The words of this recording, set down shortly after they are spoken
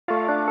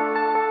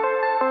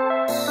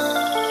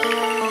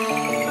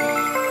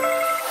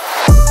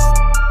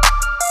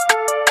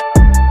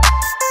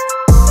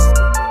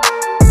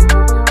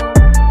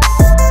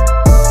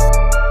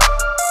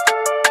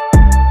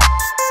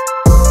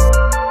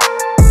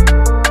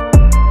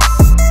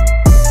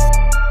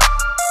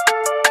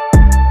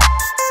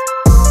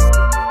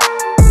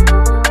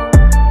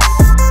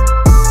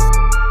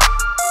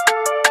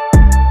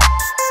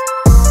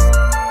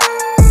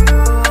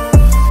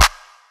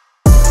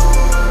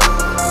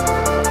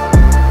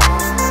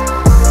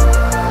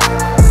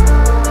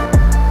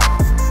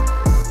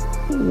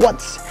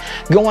What's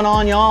going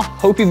on, y'all?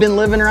 Hope you've been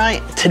living right.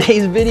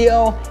 Today's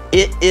video,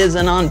 it is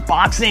an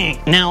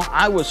unboxing. Now,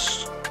 I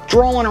was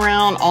strolling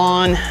around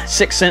on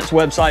 6 Cents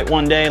website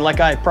one day, like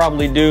I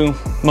probably do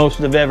most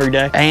of every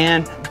day,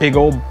 and big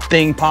old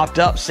thing popped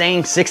up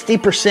saying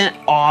 60%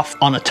 off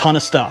on a ton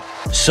of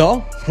stuff.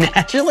 So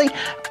naturally,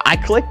 I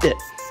clicked it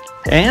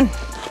and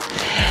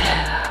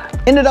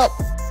ended up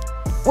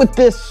with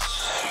this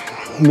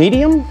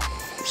medium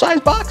size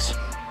box.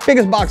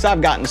 Biggest box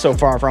I've gotten so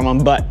far from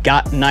them, but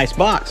got a nice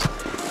box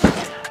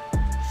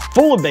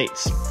full of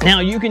baits. Now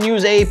you can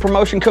use a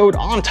promotion code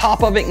on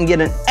top of it and get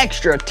an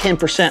extra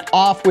 10%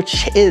 off,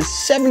 which is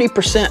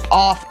 70%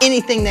 off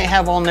anything they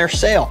have on their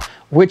sale,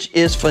 which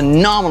is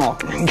phenomenal.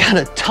 Got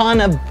a ton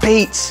of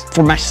baits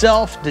for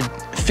myself to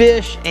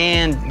fish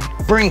and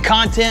bring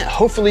content.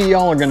 Hopefully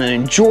y'all are gonna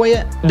enjoy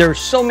it. There's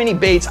so many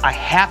baits, I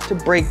have to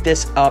break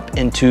this up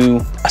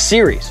into a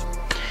series.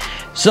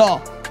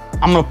 So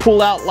I'm gonna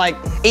pull out like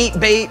 8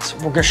 baits,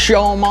 we're gonna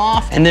show them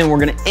off, and then we're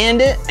gonna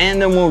end it,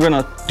 and then we're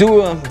gonna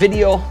do a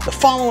video the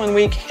following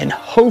week, and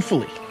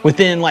hopefully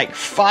within like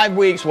 5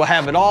 weeks we'll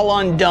have it all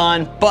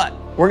undone. But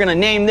we're gonna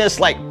name this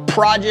like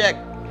Project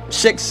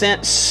 6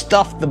 Cents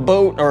Stuff the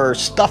Boat, or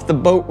Stuff the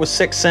Boat with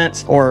 6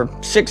 Cents, or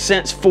 6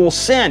 Cents Full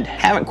Send.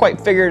 Haven't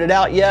quite figured it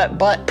out yet,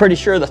 but pretty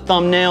sure the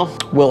thumbnail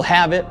will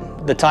have it,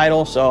 the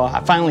title, so I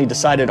finally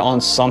decided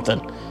on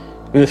something.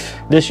 Oof,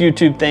 this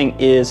YouTube thing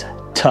is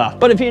tough.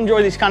 But if you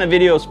enjoy these kind of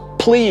videos,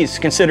 please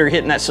consider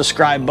hitting that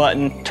subscribe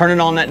button,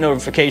 turning on that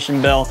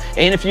notification bell,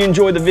 and if you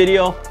enjoy the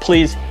video,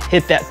 please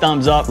hit that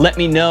thumbs up. Let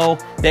me know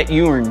that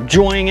you are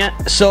enjoying it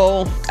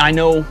so I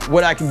know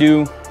what I can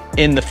do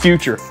in the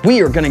future.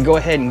 We are gonna go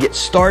ahead and get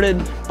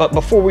started, but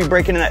before we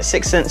break into that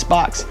 6 Cents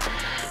box,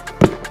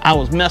 I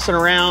was messing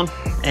around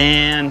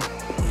and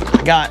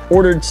I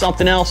ordered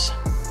something else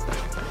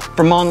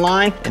from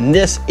online, and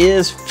this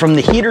is from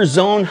the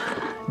HeaterZone.com.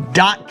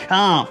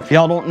 If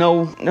y'all don't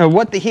know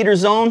what the Heater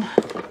Zone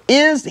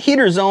is, the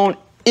Heater Zone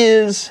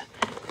is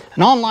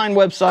an online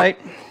website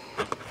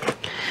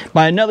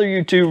by another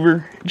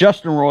YouTuber,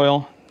 Justin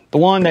Royal, the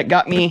one that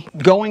got me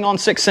going on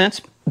 6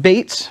 Cents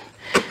baits.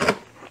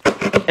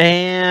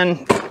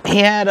 And he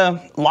had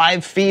a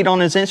live feed on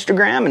his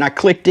Instagram, and I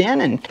clicked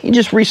in and he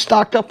just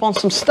restocked up on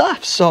some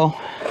stuff. So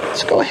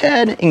let's go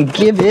ahead and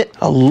give it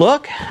a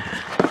look.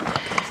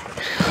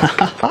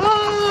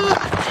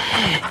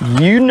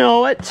 You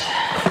know it.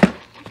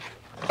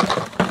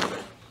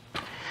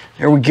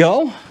 There we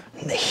go.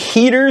 The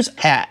Heater's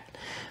hat.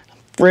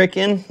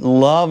 Freaking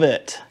love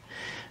it.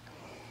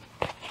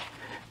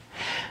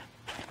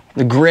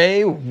 The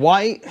gray,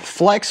 white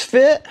flex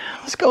fit.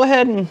 Let's go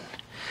ahead and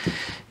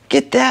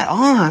get that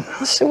on.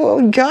 Let's see what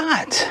we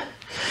got.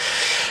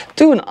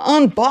 Do an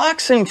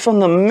unboxing from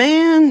the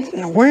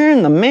man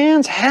wearing the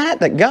man's hat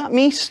that got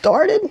me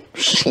started.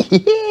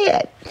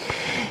 Shit.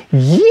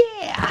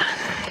 Yeah.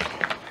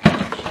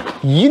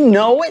 You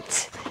know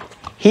it.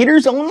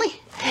 Heaters only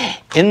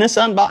in this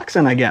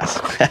unboxing, I guess.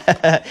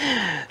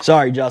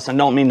 Sorry, Justin,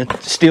 don't mean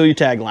to steal your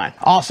tagline.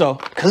 Also,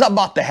 because I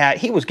bought the hat,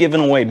 he was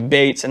giving away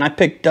baits, and I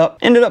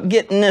ended up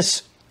getting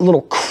this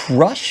little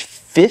Crush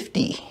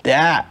 50.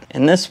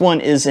 And this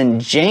one is in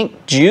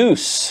Jank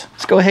Juice.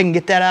 Let's go ahead and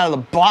get that out of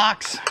the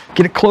box.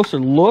 Get a closer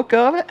look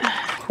of it.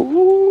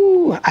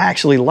 Ooh, I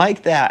actually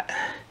like that.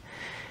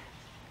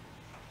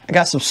 I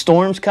got some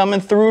storms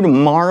coming through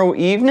tomorrow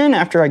evening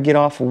after I get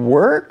off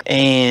work,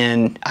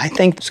 and I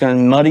think it's gonna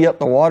muddy up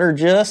the water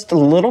just a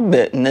little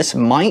bit, and this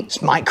might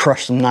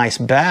crush some nice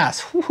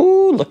bass.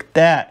 Woohoo, look at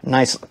that.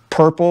 Nice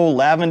purple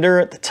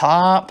lavender at the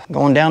top,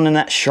 going down in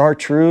that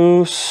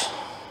chartreuse.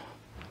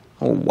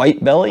 A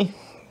white belly.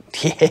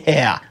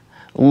 Yeah.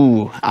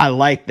 Ooh, I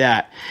like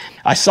that.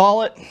 I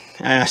saw it,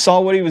 and I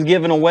saw what he was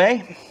giving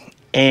away,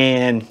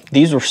 and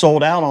these were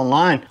sold out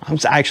online. I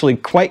was actually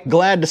quite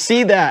glad to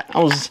see that.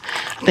 I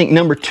think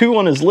number 2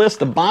 on his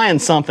list of buying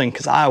something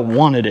because I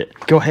wanted it.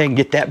 Go ahead and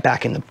get that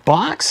back in the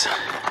box.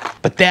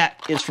 But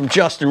that is from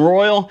Justin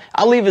Royal.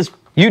 I'll leave his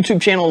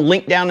YouTube channel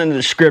linked down in the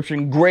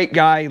description. Great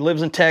guy, he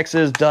lives in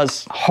Texas,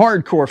 does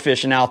hardcore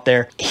fishing out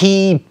there.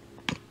 He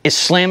is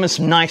slamming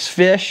some nice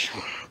fish,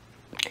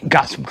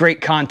 got some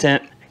great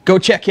content. Go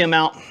check him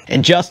out.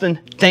 And Justin,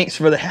 thanks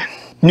for the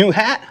new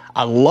hat.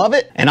 I love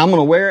it, and I'm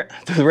gonna wear it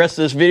through the rest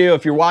of this video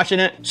if you're watching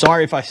it.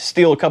 Sorry if I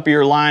steal a couple of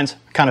your lines.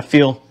 Kind of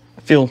feel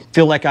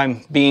like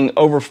I'm being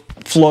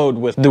overflowed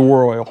with the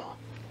Royal.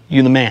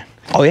 You the man.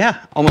 Oh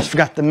yeah, almost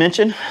forgot to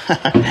mention.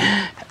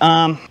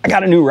 I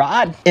got a new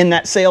rod in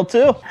that sale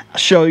too. I'll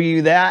show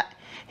you that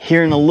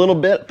here in a little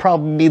bit.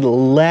 Probably be the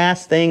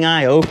last thing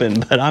I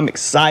open, but I'm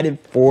excited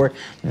for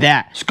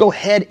that. Let's go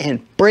ahead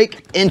and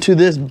break into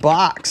this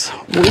box.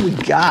 What do we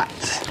got?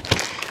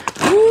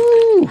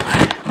 Woo!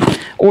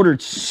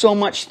 Ordered so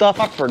much stuff,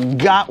 I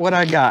forgot what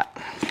I got.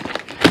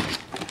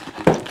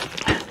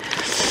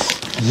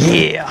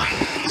 Yeah,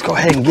 let's go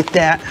ahead and get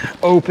that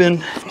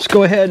open. Let's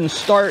go ahead and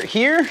start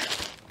here.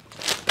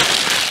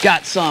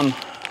 Got some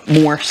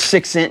more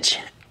 6-inch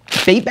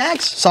bait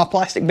bags, soft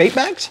plastic bait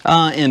bags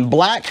in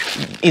black.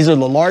 These are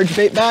the large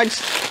bait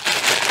bags.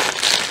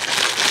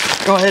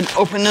 Go ahead and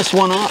open this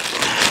one up.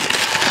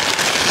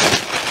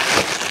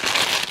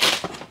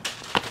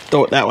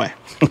 Throw it that way.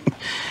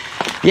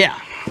 Yeah.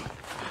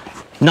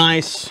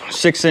 Nice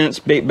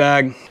 6-inch bait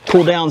bag.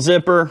 Pull down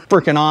zipper.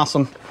 Freaking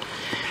awesome.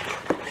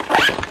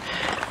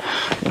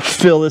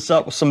 Fill this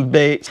up with some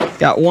baits.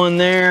 Got one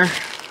there.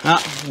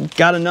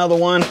 Got another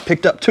one.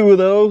 Picked up 2 of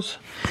those.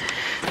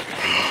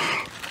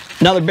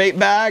 Another bait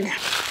bag.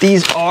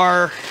 These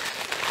are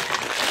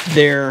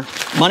their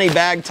money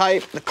bag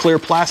type, the clear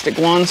plastic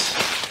ones.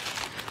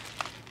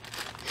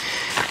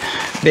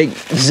 Big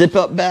zip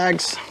up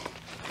bags.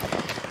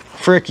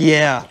 Frick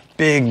yeah,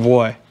 big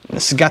boy.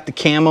 This has got the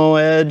camo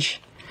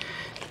edge.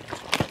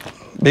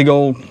 Big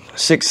old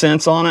 6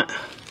 cents on it.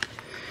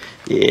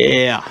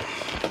 Yeah.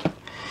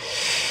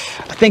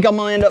 I think I'm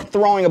gonna end up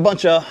throwing a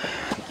bunch of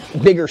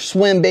bigger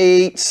swim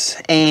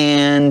baits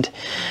and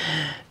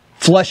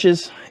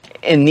flushes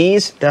in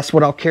these. That's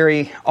what I'll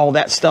carry all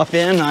that stuff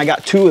in. I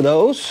got 2 of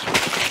those.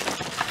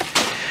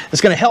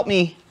 It's gonna help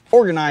me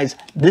organize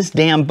this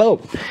damn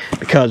boat,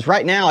 because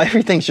right now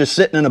everything's just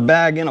sitting in a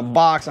bag in a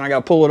box and I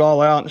gotta pull it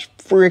all out. It's a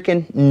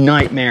freaking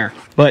nightmare.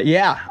 But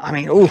yeah, I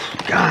mean, oh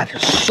God,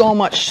 there's so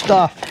much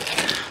stuff.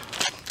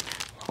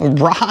 All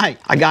right,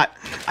 I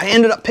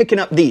ended up picking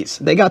up these.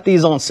 They got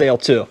these on sale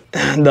too.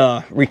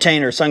 The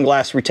retainers,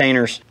 sunglass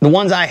retainers. The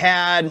ones I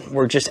had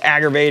were just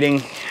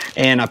aggravating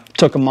and I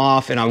took them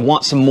off, and I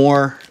want some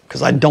more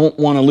because I don't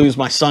want to lose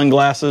my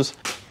sunglasses.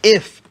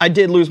 If I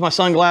did lose my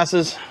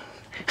sunglasses,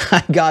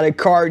 I got a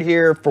card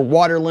here for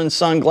Waterland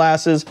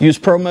sunglasses. Use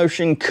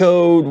promotion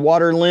code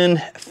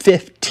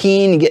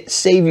Waterland15 to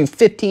save you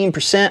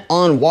 15%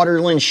 on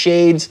Waterland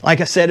shades. Like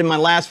I said in my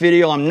last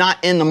video, I'm not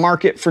in the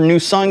market for new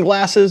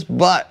sunglasses,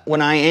 but when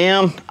I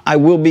am, I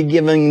will be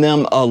giving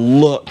them a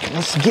look.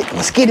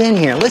 Let's get in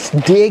here. Let's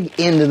dig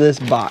into this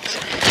box,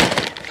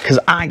 because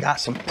I got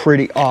some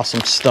pretty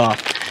awesome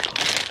stuff.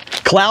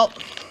 Clout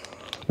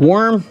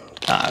Worm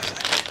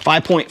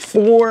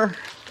 5.4.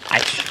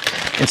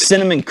 And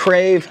Cinnamon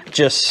Crave,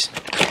 just,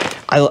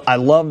 I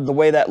love the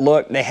way that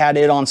looked. They had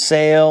it on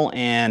sale,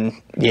 and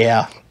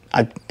yeah,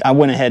 I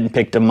went ahead and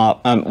picked them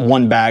up,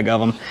 1 bag of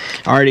them.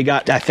 I already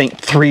got, I think,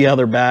 3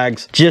 other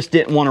bags. Just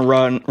didn't want to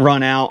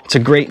run out. It's a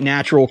great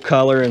natural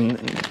color, and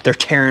they're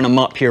tearing them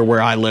up here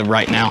where I live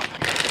right now.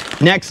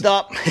 Next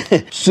up,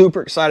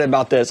 super excited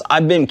about this.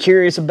 I've been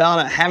curious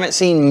about it. Haven't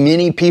seen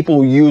many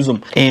people use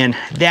them, and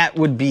that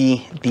would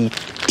be the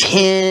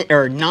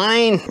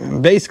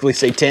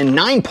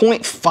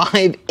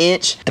 9.5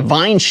 inch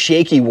Divine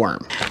Shaky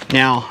Worm.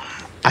 Now,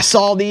 I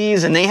saw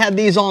these and they had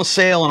these on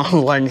sale, and I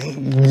was like,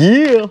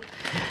 yeah,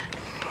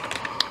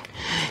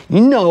 you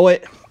know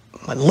it.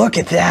 But look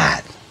at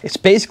that. It's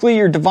basically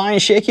your Divine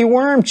Shaky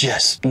Worm,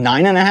 just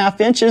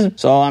 9.5 inches.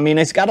 So, I mean,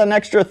 it's got an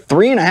extra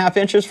 3.5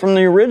 inches from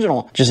the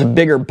original. Just a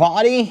bigger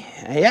body.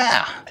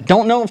 Yeah. I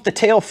don't know if the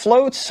tail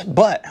floats,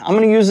 but I'm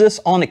going to use this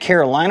on the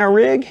Carolina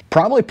rig.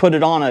 Probably put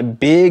it on a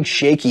big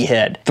shaky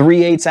head.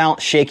 3/8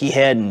 ounce shaky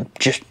head, and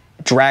just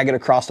drag it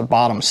across the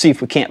bottom. See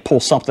if we can't pull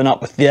something up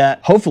with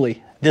that.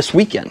 Hopefully this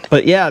weekend.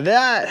 But yeah,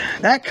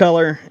 that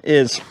color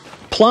is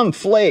Plum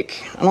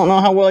Flake. I don't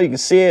know how well you can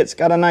see it. It's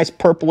got a nice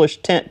purplish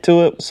tint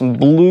to it with some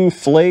blue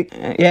flake.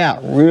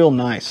 Yeah, real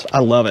nice. I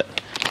love it.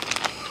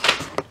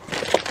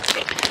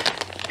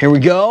 Here we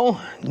go.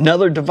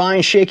 Another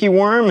Divine Shaky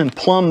Worm and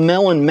Plum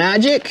Melon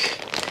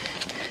Magic.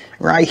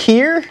 Right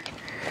here.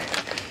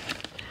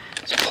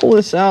 Let's pull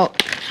this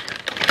out.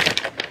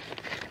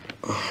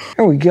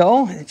 There we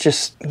go. It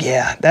just,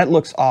 yeah, that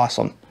looks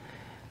awesome.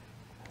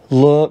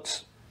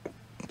 Looks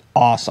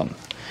awesome.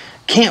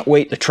 Can't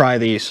wait to try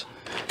these.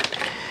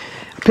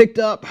 Picked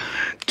up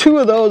 2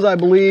 of those, I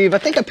believe. I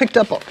think I picked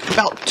up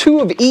about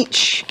 2 of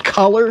each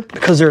color,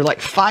 because they're like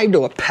 5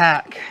 to a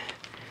pack.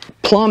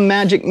 Plum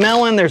Magic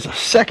Melon, there's a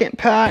second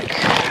pack.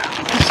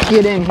 Let's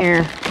get in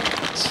here.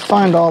 Let's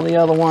find all the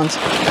other ones.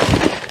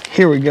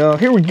 Here we go,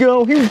 here we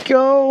go, here we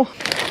go.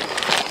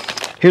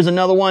 Here's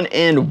another one,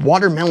 and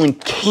Watermelon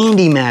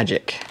Candy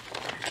Magic.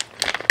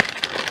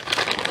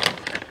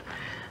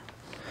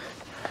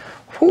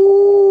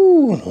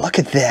 Ooh, look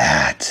at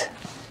that.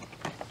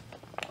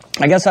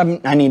 I guess I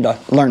need to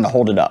learn to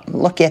hold it up.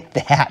 Look at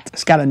that.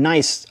 It's got a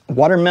nice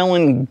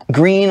watermelon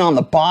green on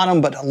the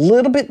bottom, but a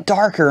little bit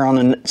darker on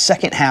the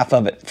second half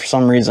of it for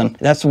some reason.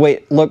 That's the way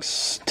it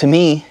looks to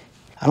me.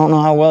 I don't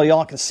know how well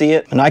y'all can see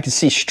it, and I can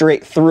see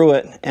straight through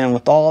it. And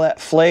with all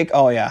that flake,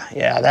 oh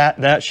yeah,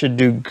 that should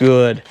do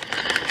good.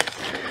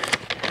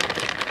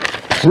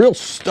 Real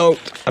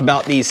stoked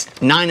about these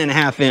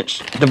 9.5 inch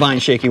Divine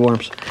Shaky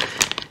Worms.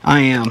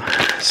 I am.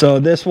 So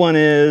this one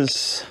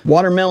is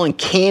Watermelon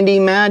Candy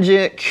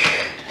Magic.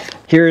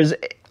 Here's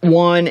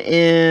one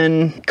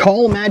in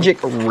Call Magic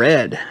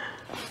Red.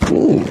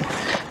 Ooh,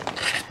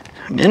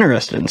 I'm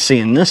interested in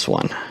seeing this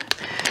one.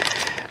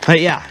 But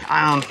yeah,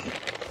 I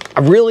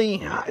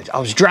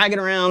was dragging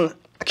around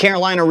a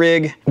Carolina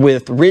rig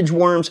with ridge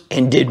worms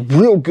and did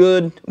real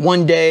good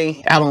one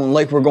day out on the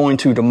lake we're going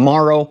to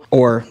tomorrow,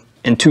 or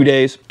in 2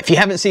 days. If you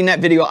haven't seen that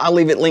video, I'll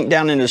leave it linked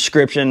down in the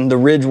description. The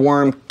ridge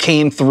worm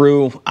came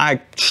through.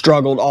 I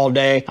struggled all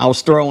day. I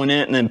was throwing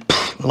it and then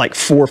like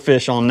 4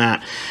 fish on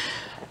that.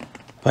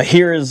 But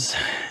here is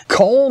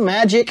Coal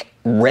Magic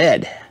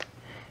Red.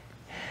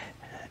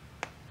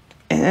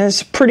 And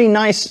it's pretty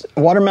nice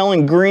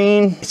watermelon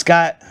green. It's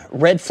got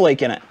red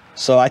flake in it.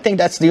 So I think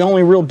that's the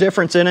only real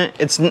difference in it.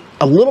 It's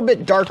a little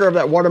bit darker of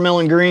that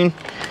watermelon green.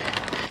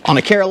 On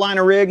a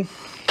Carolina rig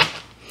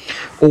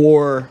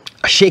or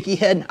a shaky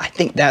head, I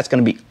think that's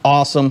going to be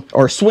awesome.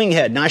 Or swing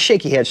head, not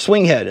shaky head,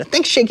 swing head. I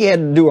think shaky head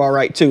would do all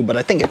right too, but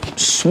I think a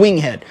swing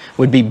head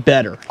would be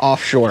better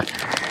offshore.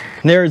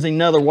 There's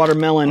another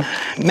watermelon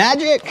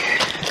magic.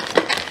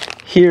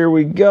 Here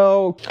we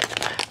go.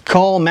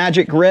 Coal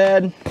Magic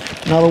Red,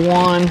 another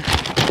one.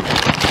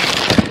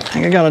 I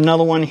think I got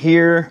another one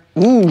here.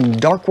 Ooh,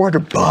 dark water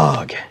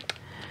bug.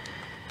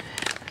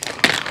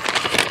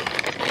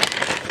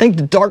 I think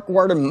the dark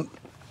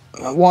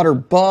water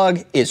bug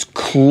is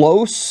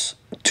close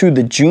to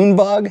the June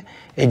bug.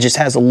 It just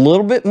has a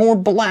little bit more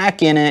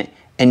black in it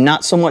and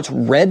not so much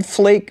red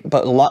flake,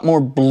 but a lot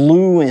more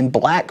blue and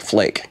black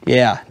flake.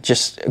 Yeah,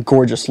 just a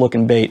gorgeous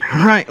looking bait.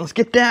 All right, let's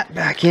get that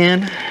back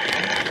in.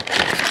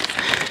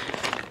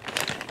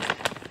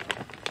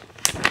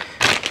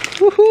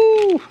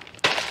 Woohoo!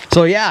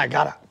 So yeah, I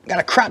got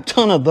a crap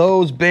ton of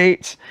those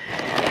baits.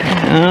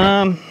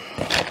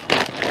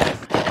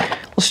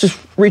 Let's just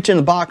reach in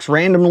the box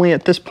randomly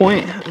at this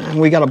point.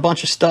 We got a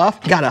bunch of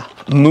stuff. Got a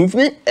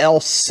Movement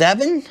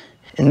L7,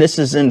 and this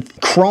is in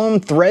chrome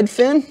thread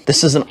fin.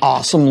 This is an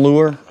awesome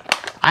lure.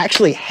 I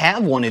actually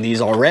have one of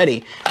these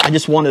already. I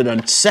just wanted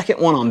a second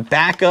one on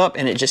backup,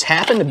 and it just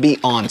happened to be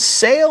on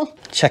sale.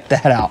 Check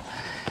that out.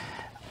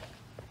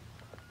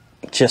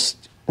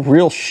 Just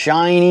real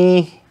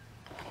shiny.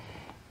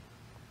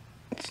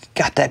 It's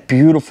got that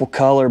beautiful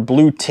color,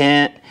 blue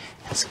tint,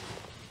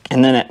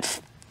 and then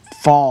it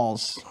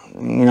falls.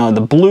 You know,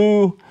 the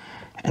blue,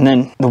 and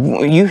then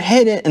you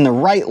hit it in the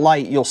right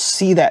light, you'll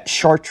see that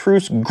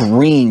chartreuse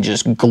green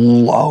just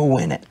glow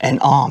in it. And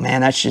oh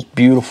man, that's just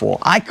beautiful.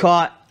 I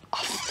caught a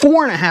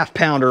 4.5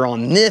 pounder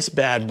on this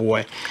bad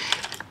boy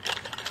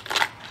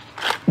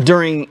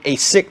during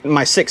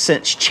my 6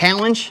 cent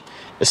challenge,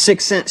 the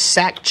 6 cent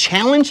sack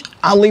challenge.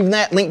 I'll leave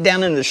that link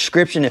down in the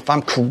description. If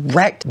I'm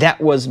correct,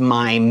 that was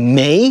my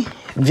May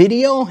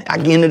video. I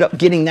ended up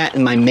getting that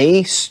in my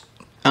May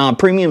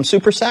premium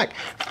super sack.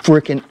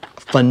 Freaking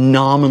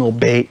phenomenal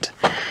bait.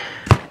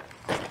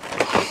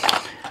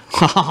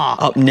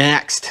 Up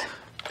next,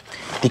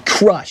 the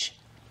Crush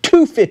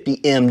 250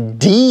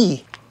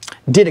 MD.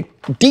 Did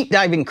a deep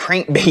diving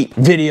crankbait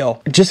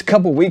video just a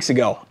couple weeks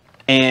ago,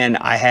 and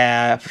I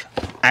have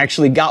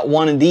actually got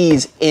one of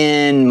these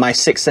in my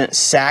 6 cent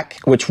sack,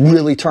 which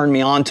really turned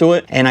me on to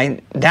it.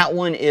 And that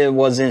one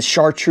was in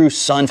chartreuse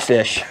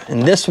sunfish,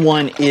 and this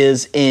one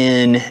is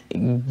in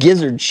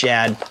gizzard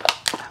shad.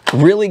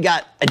 Really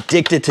got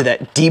addicted to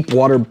that deep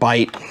water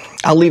bite.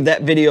 I'll leave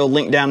that video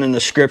linked down in the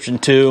description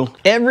too.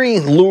 Every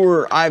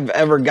lure I've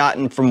ever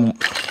gotten from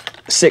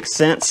 6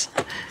 cents,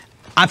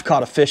 I've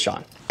caught a fish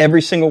on.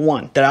 Every single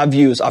one that I've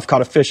used, I've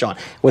caught a fish on,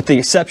 with the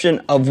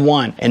exception of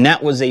one, and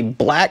that was a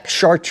black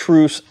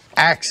chartreuse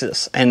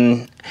axis.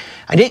 And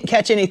I didn't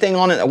catch anything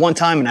on it at one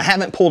time, and I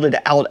haven't pulled it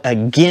out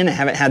again. I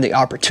haven't had the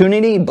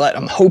opportunity, but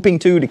I'm hoping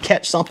to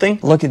catch something.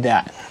 Look at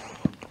that.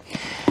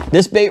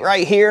 This bait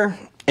right here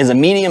is a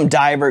medium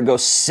diver. It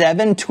goes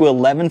 7 to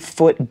 11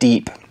 foot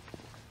deep,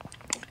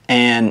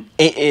 and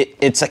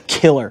it's a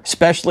killer,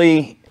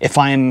 especially if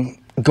I'm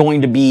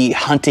going to be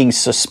hunting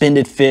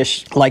suspended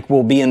fish like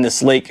we'll be in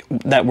this lake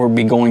that we'll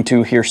be going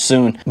to here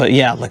soon. But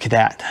yeah, look at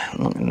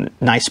that.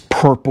 Nice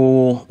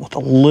purple with a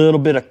little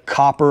bit of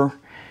copper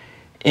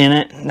in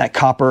it. That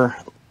copper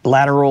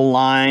lateral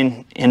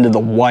line into the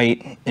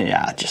white.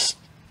 Yeah, just,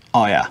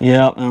 oh yeah.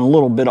 Yep, and a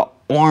little bit of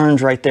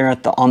orange right there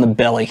on the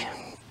belly.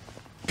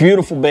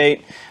 Beautiful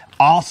bait,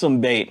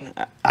 awesome bait.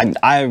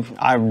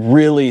 I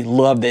really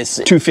love this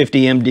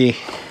 250 MD.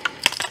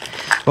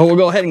 But we'll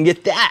go ahead and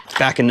get that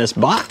back in this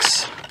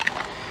box.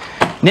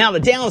 Now the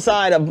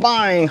downside of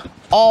buying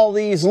all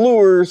these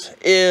lures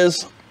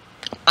is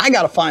I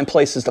gotta find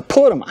places to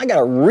put them. I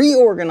gotta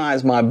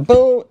reorganize my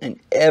boat and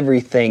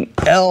everything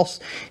else.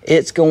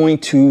 It's going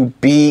to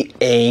be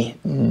a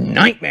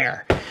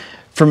nightmare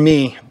for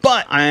me,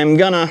 but I'm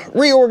gonna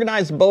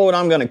reorganize the boat.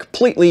 I'm gonna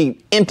completely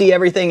empty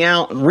everything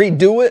out and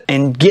redo it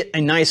and get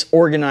a nice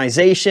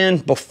organization.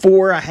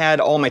 Before, I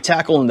had all my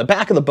tackle in the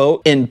back of the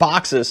boat in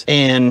boxes,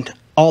 and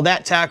all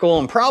that tackle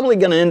I'm probably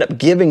gonna end up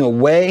giving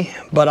away,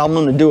 but I'm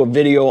gonna do a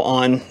video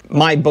on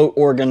my boat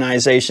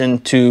organization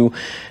to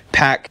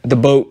pack the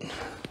boat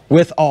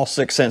with all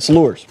 6 cents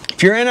lures.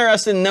 If you're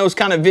interested in those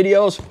kind of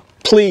videos,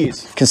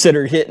 please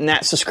consider hitting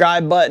that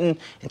subscribe button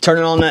and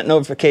turning on that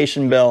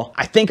notification bell.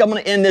 I think I'm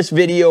gonna end this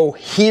video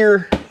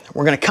here.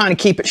 We're gonna kind of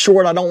keep it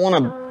short. I don't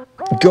wanna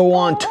go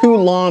on too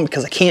long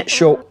because I can't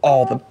show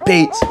all the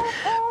baits.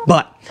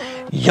 But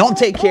y'all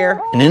take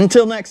care, and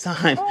until next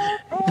time,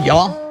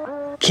 y'all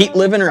keep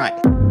living right.